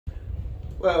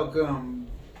Welcome.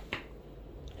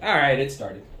 All right, it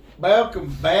started. Welcome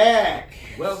back.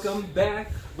 Welcome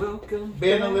back. Welcome.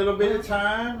 Been back. a little bit of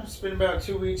time. It's been about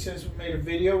 2 weeks since we made a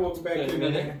video. Welcome back Been to a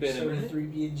another minute, been a episode of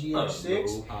minute. 3B and GH6.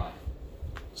 Aloha.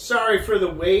 Sorry for the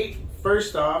wait.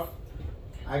 First off,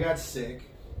 I got sick,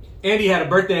 Andy had a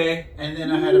birthday. and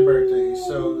then I had a birthday,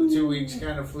 so the 2 weeks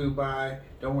kind of flew by.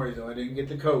 Don't worry though, I didn't get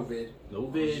the COVID. No It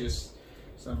was vid. just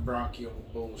some bronchial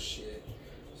bullshit.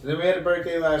 So then we had a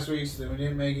birthday last week, so then we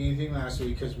didn't make anything last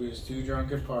week because we was too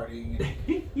drunk and partying.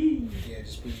 And, yeah,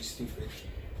 just being stupid.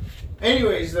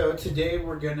 Anyways, though, today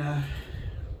we're gonna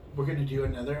do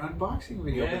another unboxing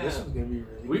video. But this Yeah. one's gonna be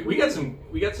really We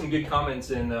cool. got some good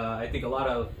comments, and I think a lot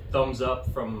of thumbs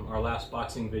up from our last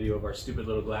boxing video of our stupid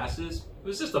little glasses. It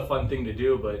was just a fun thing to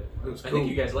do, but It was I cool. think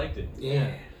you guys liked it.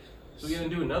 Yeah. So we're gonna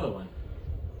do another one.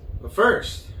 But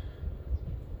first,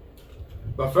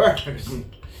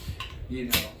 you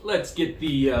know. Let's get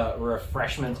the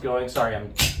refreshments going. Sorry,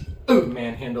 I'm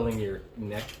manhandling your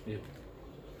neck. Ew.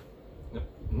 Yep.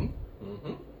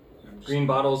 Mm-hmm. Green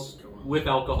bottles with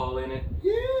alcohol in it.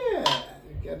 Yeah,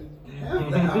 you gotta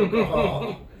have the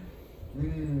alcohol.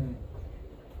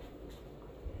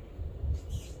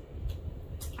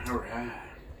 All right.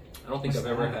 I don't think What's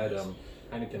I've ever that? had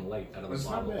Heineken Light out of the It's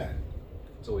bottle. not bad.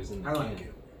 It's always in the I can. like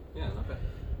it. Yeah, not bad.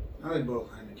 I like both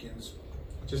Heinekens.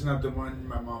 Just not the one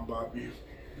my mom bought me.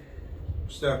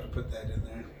 Still have to put that in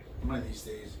there one of these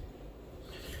days.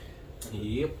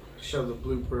 Yep. Show the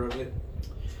blooper of it.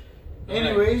 All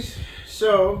Anyways,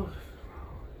 so.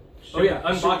 Oh yeah,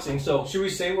 unboxing. So Should we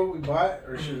say what we bought,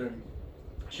 or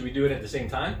should we do it at the same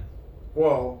time?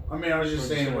 Well, I mean, I was Or just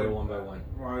just saying gonna what. go one by one.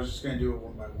 Well, I was just gonna do it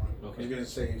one by one. Okay. I was gonna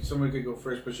say someone could go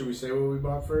first, but should we say what we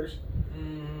bought first?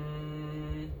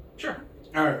 Sure.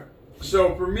 All right.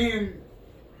 So for me,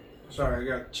 sorry,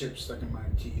 I got chips stuck in my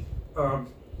teeth.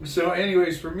 So,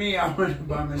 anyways, for me, I wanted to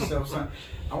buy myself something.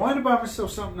 I wanted to buy myself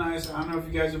something nice. I don't know if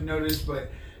you guys have noticed, but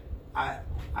I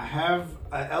have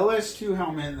a LS2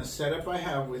 helmet, and the setup I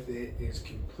have with it is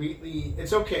completely.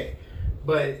 It's okay,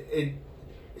 but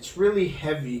it's really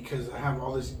heavy because I have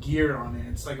all this gear on it.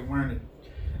 It's like I'm wearing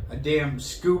a damn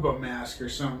scuba mask or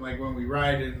something. Like when we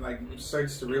ride, it like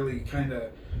starts to really kind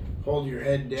of hold your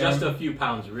head down. Just a few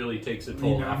pounds really takes a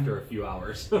toll You know? after a few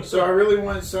hours. So I really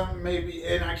want something maybe,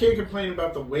 and I can't complain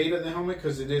about the weight of the helmet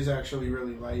because it is actually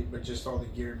really light, but just all the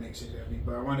gear makes it heavy.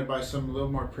 But I want to buy something a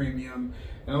little more premium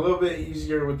and a little bit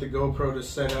easier with the GoPro to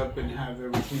set up and have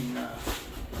everything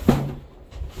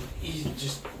easy,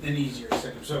 just an easier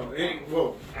setup. So,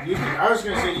 I was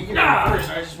going to say you can go first.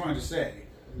 I just wanted to say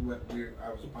what I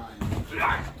was buying.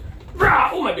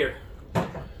 Oh, my beer. Yeah,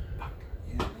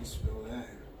 let's spill that.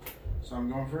 So I'm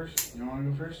going first? You want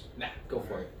to go first? Nah, go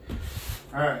for it.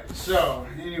 Alright, so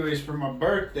anyways, for my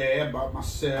birthday, I bought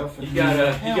myself a You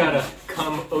gotta helmet.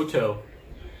 come Oto.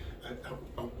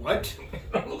 A what?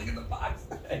 Look at the box.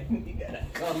 You gotta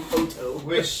come Oto.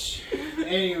 Which,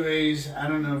 anyways, I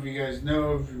don't know if you guys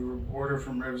know if you order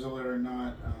from Revzilla or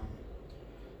not.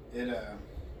 This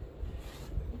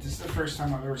is the first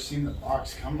time I've ever seen the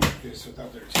box come like this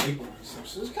without their tape on and stuff.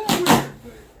 So it's kind of weird,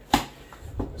 but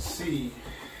let's see.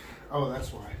 Oh,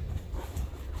 that's why.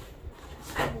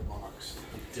 It's double boxed.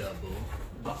 Double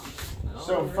box.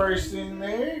 So first in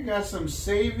there, got some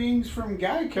savings from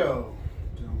Geico.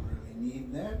 Don't really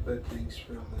need that, but thanks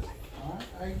for the thought,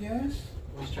 I guess.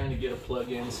 I was trying to get a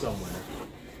plug in somewhere.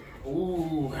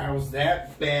 Ooh, how's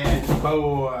that bad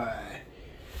boy?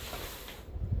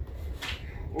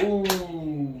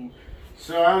 Ooh.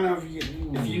 So I don't know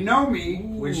if you know me,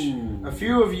 which a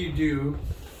few of you do.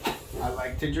 I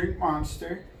like to drink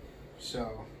Monster,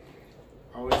 so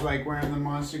I always like wearing the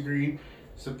Monster green.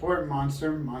 Support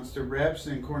Monster reps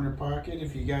in Corner Pocket.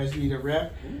 If you guys need a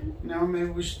rep, maybe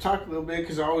we should talk a little bit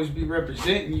because I'll always be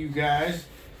representing you guys.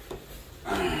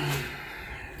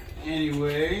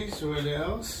 Anyways, what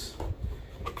else?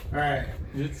 All right,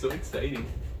 It's so exciting.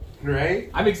 right?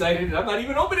 I'm excited and I'm not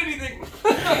even opening anything.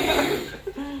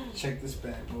 Check this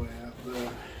bad boy out.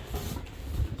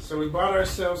 So we bought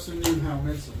ourselves some new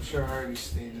helmets. I'm sure I already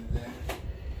stated that.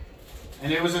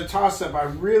 And it was a toss-up. I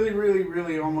really, really,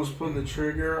 really almost pulled the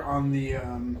trigger on the, I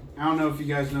don't know if you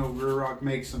guys know, Rear Rock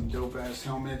makes some dope-ass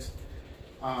helmets.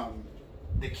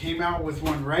 They came out with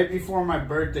one right before my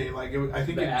birthday. Like, I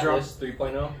think The it Atlas dropped.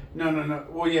 3.0? No.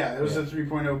 Well, yeah, it was a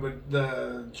 3.0, but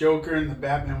the Joker and the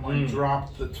Batman one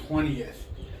dropped the 20th.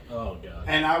 Oh, God.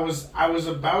 And I was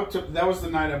about to, that was the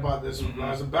night I bought this one.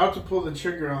 I was about to pull the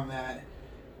trigger on that,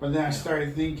 but then I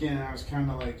started thinking, and I was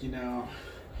kind of like,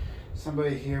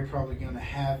 somebody here probably going to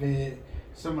have it.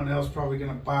 someone else probably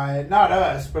gonna buy it. Not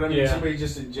us, but I mean Yeah. somebody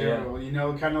just in general. You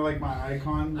know, kind of like my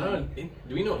icon. I don't know,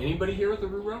 do we know anybody here with a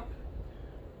Ruro?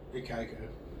 Ikaika.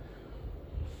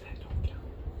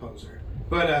 Poser.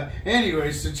 But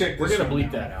anyways, so check this. We're gonna one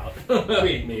bleep out. that out.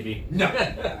 Wait, maybe. No.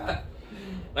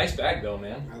 Nice bag though,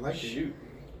 man. I like Shoot.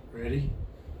 it. Ready?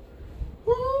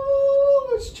 Woo,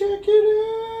 let's check it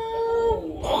out.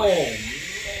 Oh man.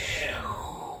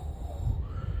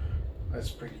 That's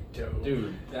pretty dope.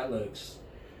 Dude,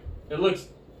 it looks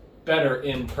better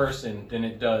in person than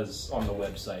it does on the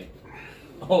website.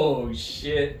 Oh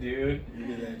shit, dude. Look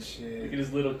at that shit. Look at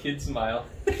his little kid smile.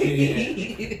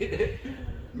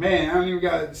 Man, I don't even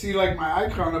got, see, like my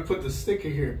icon, I put the sticker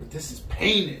here, but this is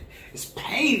painted. It's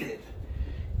painted.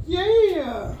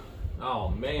 Yeah. Oh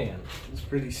man. It's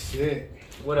pretty sick.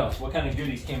 What else? What kind of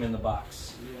goodies came in the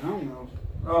box? Yeah, I don't know.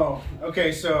 Oh,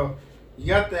 okay, so you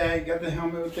got that. You got the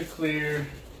helmet with the clear.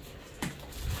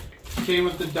 Came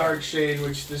with the dark shade,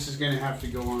 which this is going to have to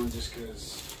go on just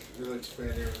because it looks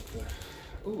better with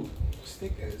the, ooh,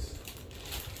 stickers.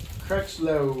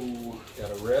 Crutchlow.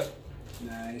 Got a rip.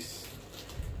 Nice.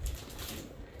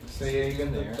 So yeah, you got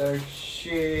in the there. dark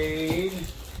shade.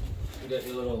 You got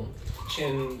your little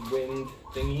chin wind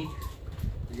thingy.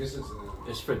 I guess it's a...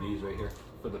 It's for these right here,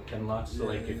 for the pin locks. So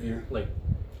like Yeah.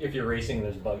 if you're racing and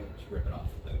there's a bug, just rip it off.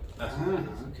 That's what it is.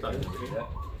 Okay. Thought I'd do that.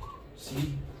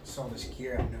 See? It's all this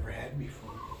gear I've never had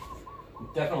before.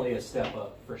 Definitely a step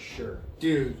up for sure.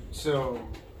 Dude, so...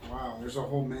 Wow, there's a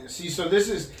whole man. See, so this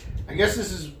is... I guess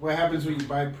this is what happens when you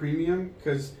buy premium,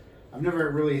 because I've never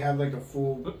really had like a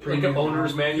full Like premium an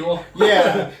owner's manual.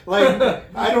 Yeah, like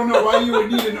I don't know why you would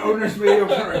need an owner's manual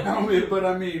for a helmet, but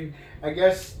I mean, I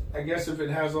guess if it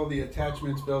has all the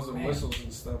attachments, bells and whistles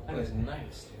and stuff. That is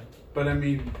nice, dude. But I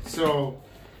mean, so,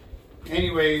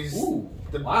 anyways, Ooh,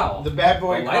 the wow. the bad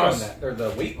boy The light on costs that, or the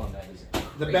weight on that is the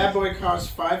crazy. bad boy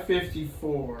costs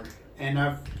 $554, and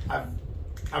I've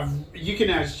you can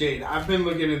ask Jade. I've been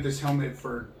looking at this helmet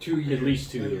for 2 years, At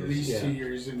least 2 years. at least yeah. 2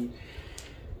 years, and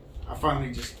I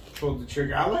finally just pulled the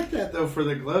trigger. I like that though for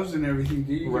the gloves and everything.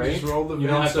 Dude, you Right? can just roll the You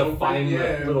don't have vents to open. find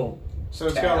Yeah. the little. So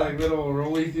it's got like little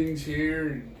rolly things here,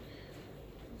 and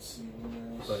let's see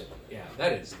what else. But yeah,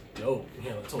 that is dope.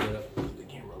 Yeah, let's hold it up to the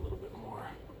camera a little bit more.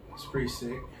 It's pretty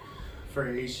sick for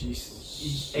HJC.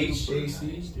 Super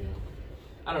HJC. nice, dude.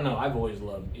 I don't know. I've always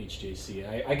loved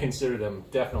HJC. I consider them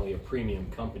definitely a premium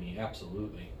company.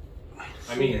 Absolutely.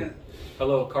 I mean, Yeah.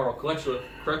 hello, Carl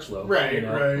Crutchlow. Right, you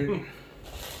know? right.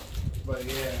 But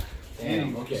yeah. Damn.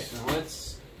 Anyways, Okay. so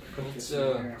Let's this in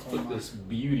there. put Hold this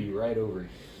beauty right over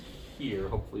here.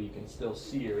 Hopefully, you can still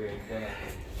see her. And,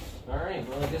 all right.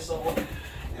 Well, I guess I'll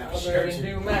now go share there it and to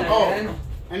do you. mine. Oh,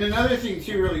 and another thing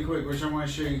too, really quick, which I want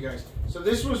to show you guys. So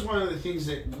this was one of the things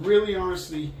that really,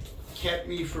 honestly, kept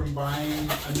me from buying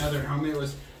another helmet.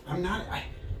 Was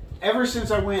ever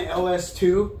since I went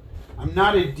LS2, I'm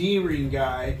not a D-ring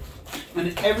guy,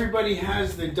 and everybody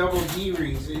has the double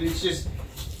D-rings, and it's just,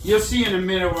 you'll see in a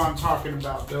minute what I'm talking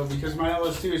about though, because my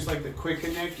LS2 is like the quick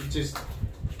connect. It's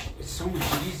so much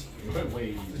easier. Way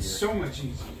easier. It's so much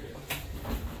easier.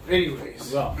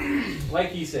 Anyways. Well, like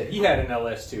he said, he had an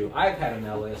LS2. I've had an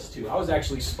LS2. I was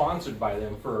actually sponsored by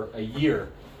them for a year.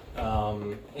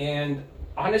 And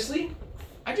honestly,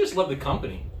 I just love the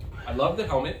company. I love the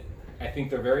helmet. I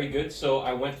think they're very good, so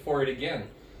I went for it again.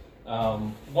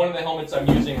 One of the helmets I'm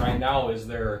using right now is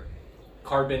their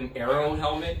carbon aero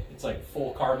helmet. It's like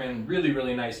full carbon, really,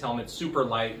 really nice helmet, super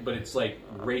light, but it's like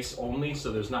race only,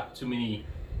 so there's not too many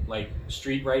like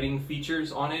street riding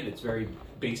features on it. It's very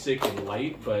basic and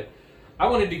light, but I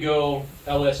wanted to go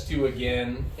LS2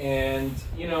 again, and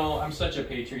you know, I'm such a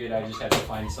patriot, I just had to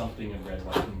find something in red,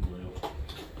 white, and blue.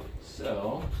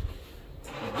 So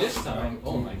this time,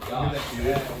 oh my gosh,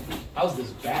 dude, how's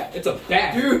this bag? It's a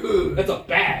bag, Dude, it's a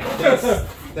bag.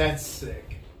 that's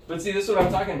sick. But see, this is what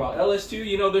I'm talking about. LS2,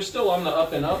 you know, they're still on the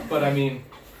up and up, but I mean,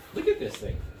 look at this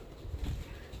thing.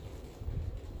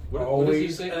 What does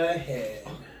he say? Ahead.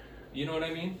 You know what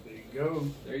I mean? There you go.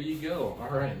 There you go.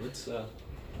 All right, let's see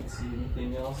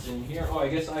anything else in here. Oh, I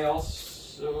guess I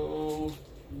also.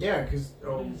 Yeah, because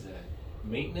What is that?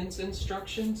 Maintenance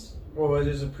instructions? well, it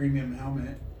is a premium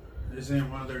helmet. Isn't it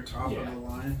one of their top Yeah. of the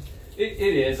line? It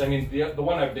is. I mean, the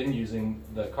one I've been using,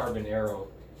 the Carbon Aero,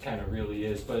 kind of really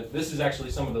is. But this is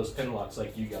actually some of those pin locks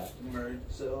like you got. Right.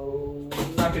 So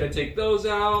I'm not gonna take those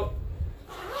out.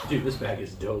 Dude, this bag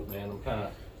is dope, man.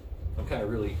 I'm kind of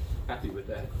really happy with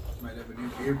that. Might have a new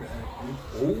gear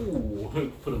bag.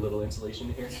 Ooh, put a little insulation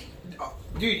in here. Oh,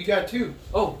 dude, you got two.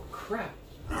 Oh crap!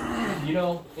 you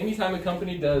know, anytime a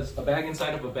company does a bag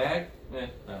inside of a bag, I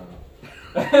don't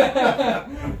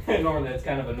know. Normally that's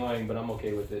kind of annoying, but I'm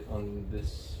okay with it on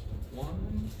this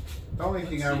one. The only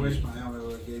thing I wish my helmet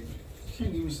would give me, you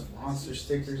can't give me some monster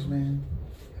stickers, man.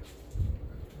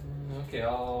 Okay,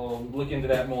 I'll look into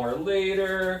that more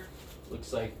later.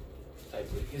 Looks like,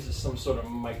 is this some sort of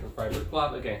microfiber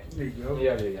cloth? Okay. There you go.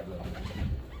 Yeah.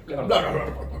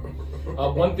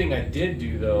 One thing I did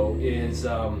do though is,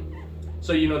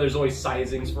 so you know there's always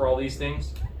sizings for all these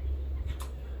things.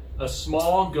 A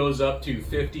small goes up to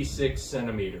 56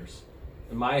 centimeters.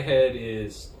 And my head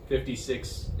is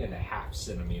 56.5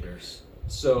 centimeters.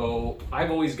 So I've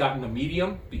always gotten a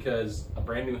medium because a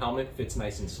brand new helmet fits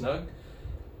nice and snug.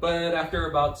 But after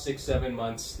about 6-7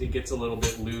 months, it gets a little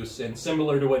bit loose. And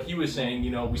similar to what he was saying,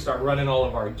 you know, we start running all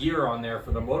of our gear on there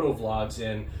for the moto vlogs,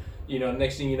 and you know,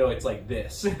 next thing you know, it's like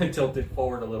this, tilted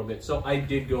forward a little bit. So I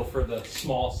did go for the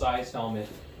small size helmet,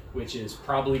 which is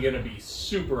probably going to be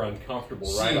super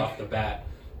uncomfortable right off the bat.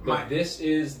 But this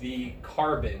is the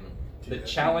Carbon, the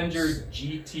Challenger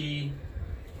GT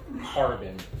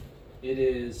Carbon. It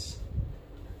is,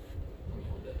 let me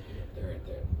hold that up there, right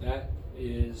there. That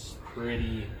is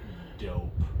pretty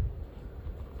dope.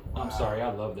 Wow. I'm sorry, I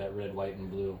love that red, white,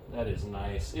 and blue. That is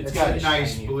nice. It's got a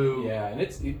nice shiny blue. Yeah, and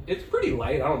it's pretty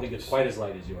light. I don't think it's quite as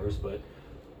light as yours, but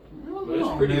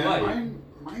it's pretty light.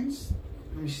 Mine's,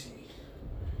 let me see.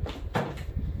 Oh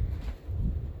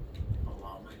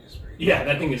wow, mine is pretty. Yeah,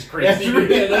 that thing is crazy.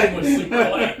 Yeah, that thing was super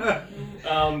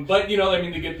light. But you know, I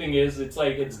mean, the good thing is it's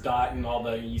like it's dotting all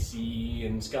the EC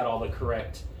and it's got all the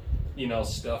correct, you know,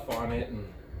 stuff on it. And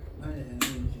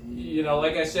you know,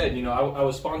 like I said, you know, I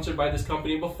was sponsored by this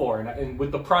company before, and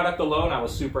with the product alone, I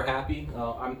was super happy.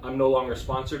 I'm no longer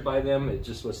sponsored by them. It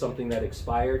just was something that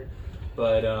expired.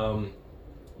 But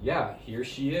yeah, here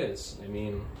she is. I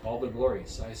mean, all the glory,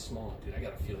 size small. Dude, I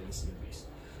got a feeling this is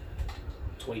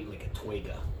gonna be like a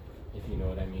Twega, if you know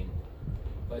what I mean.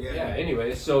 But yeah,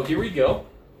 anyway, so here we go.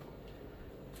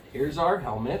 Here's our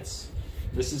helmets.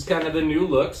 This is kind of the new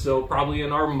look, so probably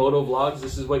in our moto vlogs,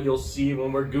 this is what you'll see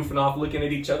when we're goofing off, looking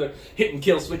at each other, hitting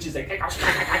kill switches, like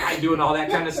doing all that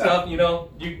kind of stuff. You know,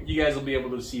 you guys will be able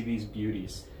to see these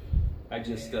beauties. I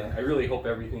just, I really hope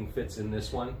everything fits in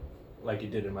this one, like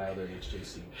it did in my other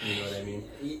HJC. You know what I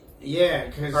mean? Yeah,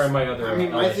 because my other. I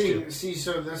mean, my thing. See,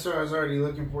 so that's what I was already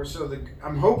looking for. So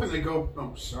I'm hoping the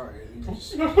Oh, sorry.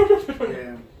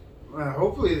 Yeah.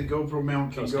 Hopefully the GoPro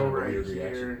mount can go right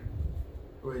here.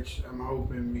 Which I'm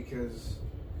hoping, because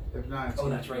if not, it's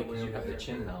that's right, because you have the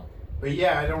chin now. But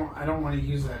yeah, I don't want to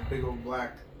use that big old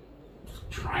black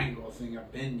triangle thing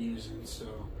I've been using. So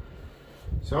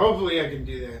hopefully I can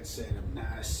do that instead. I'm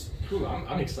nice. Ooh,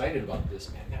 I'm excited about this,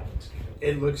 man. That looks good.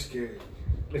 It looks good.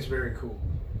 It's very cool.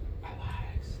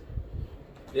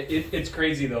 It's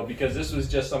crazy though, because this was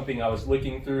just something I was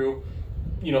looking through,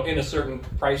 you know, in a certain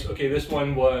price. Okay, this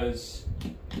one was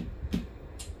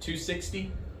 $260.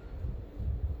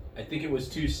 I think it was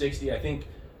 $260. I think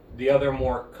the other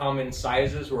more common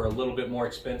sizes were a little bit more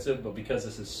expensive, but because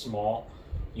this is small,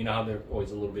 you know how they're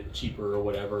always a little bit cheaper or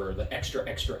whatever, or the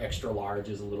extra large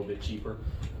is a little bit cheaper.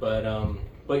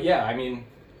 But yeah, I mean,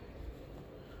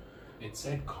 it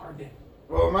said Carbon.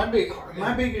 Well, my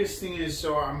biggest thing is,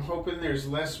 so I'm hoping there's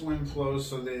less wind flow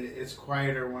so that it's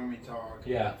quieter when we talk.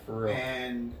 Yeah, for real.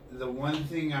 And the one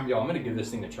thing I'm gonna give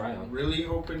this thing a try on. Really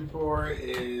hoping for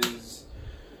is,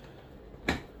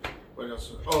 what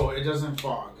else? Oh, it doesn't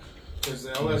fog, because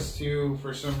the LS2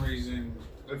 for some reason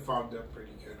it fogged up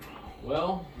pretty good.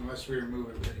 Well, unless we remove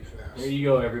it pretty fast. There you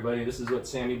go, everybody. This is what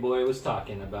Sammy Boy was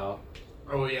talking about.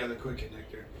 Oh yeah, the quick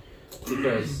connector.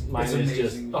 Because mine is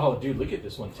just, oh dude, look at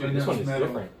this one too. This one is metal.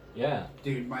 Different. Yeah.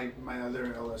 Dude, my other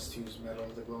LS2 is metal,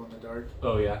 the glow in the dark.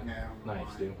 Oh yeah? Yeah.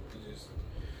 Nice, dude.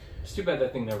 It's too bad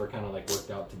that thing never kind of like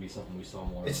worked out to be something we saw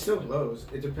more. It still glows.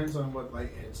 It depends on what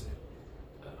light hits it.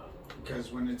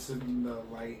 Because when it's in the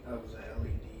light of the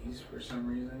LEDs, for some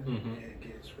reason, it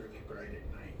gets really bright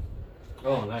at night.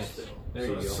 Oh, nice. There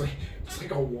you go. It's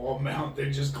like a wall mount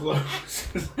that just glows.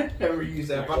 I never use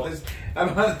that. I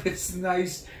bought this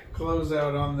nice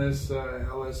closeout on this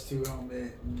LS2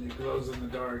 helmet, and it glows in the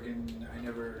dark, and I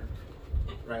never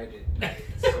ride it.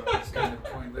 So it's kind of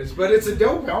pointless. But it's a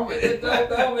dope helmet. It's a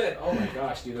dope helmet. Oh my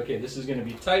gosh, dude. Okay, this is going to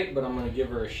be tight, but I'm going to give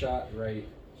her a shot right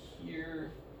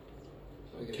here.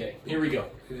 Okay, here we go.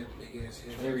 Here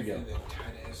we go.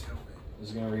 This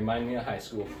is going to remind me of high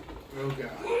school. Oh,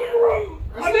 God.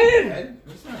 I'm in!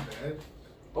 That's not bad.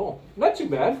 Oh, not too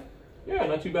bad. Yeah,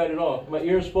 not too bad at all. My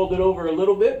ears folded over a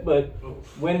little bit, but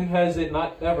when has it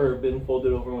not ever been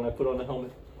folded over when I put on the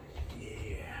helmet?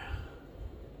 Yeah.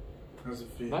 How's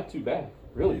it feel? Not too bad.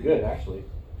 Really good, actually.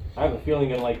 I have a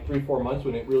feeling in like 3-4 months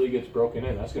when it really gets broken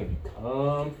in, that's gonna be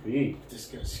comfy. This is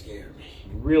gonna scare me.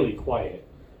 Really quiet.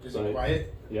 Is it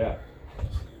quiet? Yeah. I'm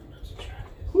about to try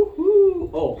this. Woohoo!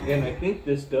 Oh, and I think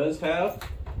this does have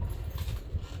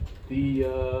the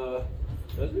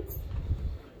does it?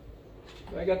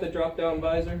 I got the drop down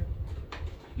visor.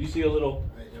 You see a little.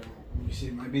 I don't. Let me see.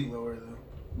 It might be lower though.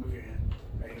 Move your hand.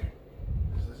 Right here.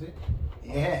 Is this it?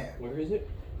 Yeah. Where is it?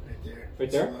 Right there.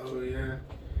 Right there? Slow, yeah.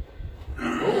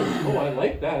 Oh, I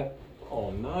like that.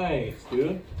 Oh, nice,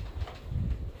 dude.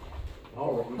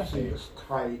 All Let me see. right. It's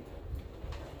tight.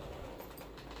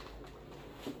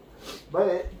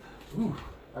 But Ooh,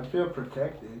 I feel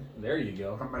protected. there you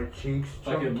go. On my cheeks.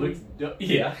 Like it looks,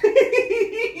 yeah.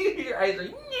 Your eyes are,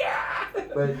 yeah.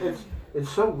 But it's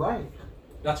so light.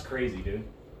 That's crazy, dude.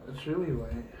 It's really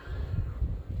light.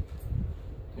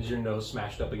 Is your nose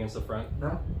smashed up against the front?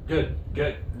 No? Good,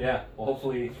 good. Yeah. Well,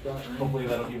 hopefully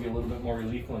that'll give you a little bit more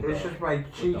relief when It's just my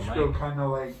cheeks go kind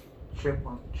of like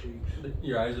chipmunk cheeks.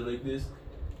 your eyes are like this.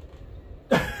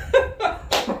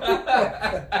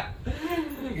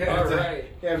 All right.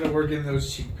 You have to work in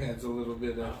those cheek pads a little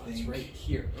bit, I think. It's right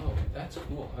here. Oh, that's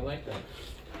cool. I like that.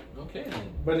 Okay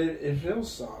then. But it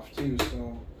feels soft too,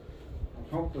 so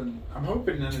I'm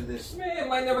hoping none of this. Man,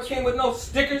 mine never came with no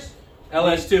stickers.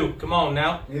 LS2, come on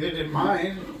now. Neither did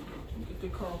mine. You get the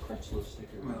Carl Crutchlow sticker.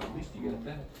 Well, at least you got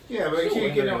that. Yeah, but you Still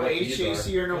can't get no wondering what these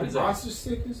HAC or no What is that? monster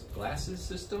stickers. Glasses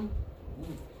system? Ooh.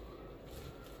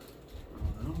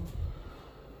 I don't know.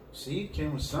 See, it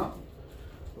came with something.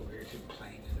 But we're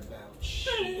complaining about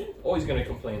shit. Always gonna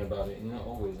complain about it, you know,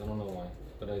 always. I don't know why,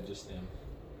 but I just am.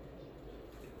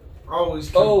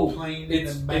 Always Oh, complaining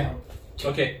it's- about.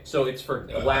 Okay, so it's for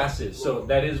glasses. So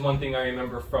that is one thing I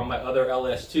remember from my other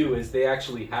LS2 is they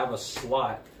actually have a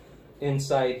slot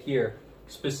inside here,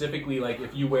 specifically like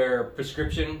if you wear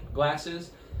prescription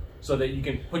glasses, so that you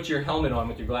can put your helmet on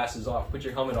with your glasses off, put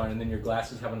your helmet on, and then your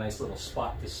glasses have a nice little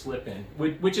spot to slip in,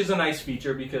 which is a nice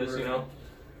feature because, you know,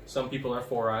 some people are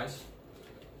 4 eyes.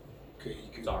 Okay,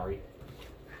 you can. Sorry.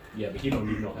 Yeah, but he don't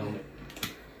need no helmet.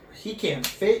 He can't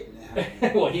fit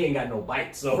now. Well, he ain't got no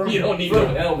bite, so you don't need no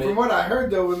helmet. From what I heard,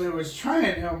 though, when they was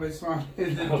trying helmets on, the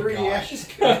Oh, 3S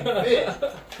couldn't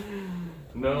fit.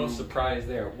 No surprise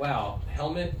there. Wow,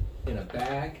 helmet in a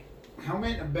bag.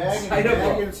 Helmet, a bag, Inside and a of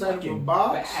bag a inside of a fucking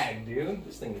box. bag, dude.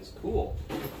 This thing is cool.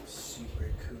 Super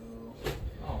cool.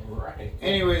 All right.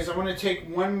 Anyways, I want to take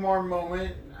one more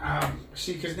moment.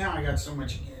 See, because now I got so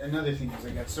much. Another thing is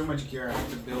I got so much gear I have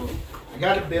to build. I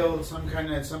got to build something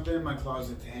in my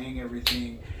closet to hang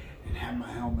everything and have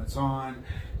my helmets on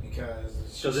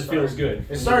because It feels good.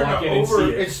 It's starting to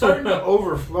It's starting to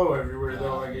overflow everywhere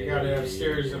though. Like I got to have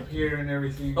stairs yeah. up here and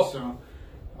everything. Oh. So,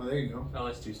 there you go.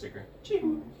 LS2 sticker. See,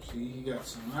 you got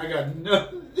some. I got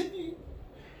nothing.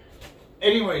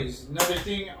 Anyways, another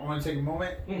thing. I want to take a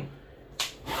moment.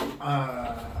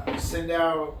 Send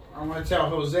out. I want to tell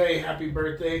Jose happy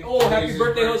birthday. Oh, Today's happy his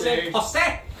birthday, Jose!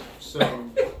 Jose! So,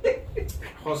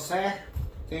 Jose,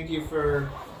 thank you for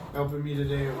helping me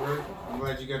today at work. I'm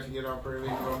glad you got to get off early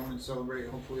and go home and celebrate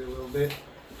hopefully a little bit.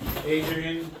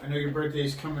 Adrian, I know your birthday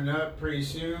is coming up pretty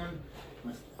soon.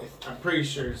 I'm pretty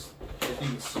sure I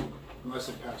think it's soon, unless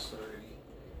it passed already.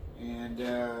 And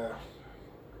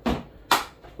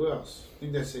who else? I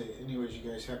think that's it. Anyways,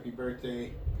 you guys, happy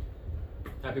birthday.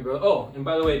 Happy birthday. Oh, and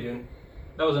by the way, dude,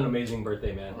 that was an amazing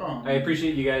birthday, man. Oh, I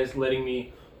appreciate you guys letting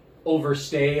me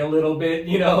overstay a little bit,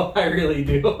 you know. I really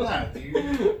do. Nah,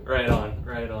 dude. Right on,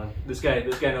 right on. This guy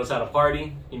knows how to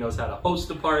party. He knows how to host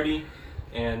a party.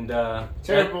 And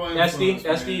terrible influence,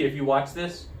 Esty, man. if you watch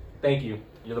this, thank you.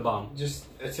 You're the bomb. Just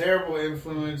a terrible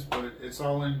influence, but it's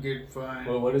all in good fun.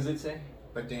 Well, what does it say?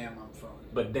 But damn, I'm fun.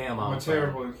 But damn, I'm I'm a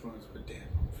terrible influence, but damn,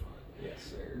 I'm fun. Yes,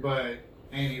 sir. But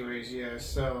anyways, yeah.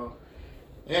 So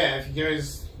yeah, if you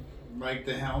guys like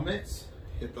the helmets,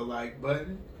 hit the like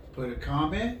button, put a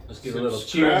comment. Let's give a little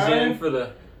cheers in for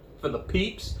the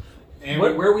peeps. And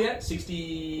where are we at?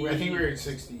 60? I think we're at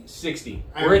 60. 60.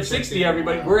 I We're at haven't checked 60, it in a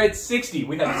everybody. while. We're at 60.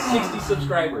 We have 60 We're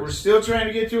subscribers. still trying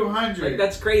to get to 100. Like,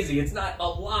 that's crazy. It's not a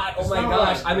lot. Oh It's my not a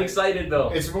gosh. lot, I'm right? excited though.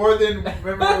 It's more than,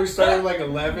 remember when we started like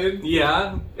 11?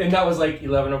 Yeah. And that was like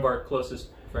 11 of our closest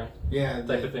friends. Yeah.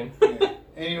 Type of thing. Yeah.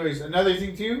 Anyways, another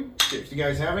thing too, if you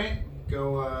guys haven't,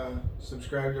 go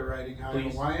subscribe to Riding High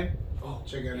Please. Hawaiian. Oh,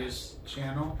 Check out his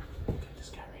channel. look at this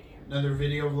guy right here. Another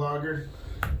video vlogger,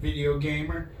 video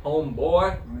gamer.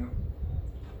 Homeboy.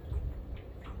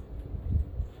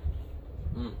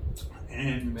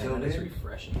 And until Man, that's then,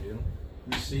 refreshing, dude.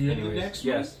 we'll see you in the Anyways, next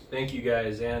yes. Thank you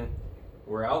guys. And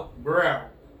we're out. one. We're out.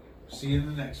 See you in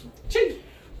the next one. Ching.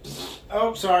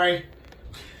 Oh, sorry.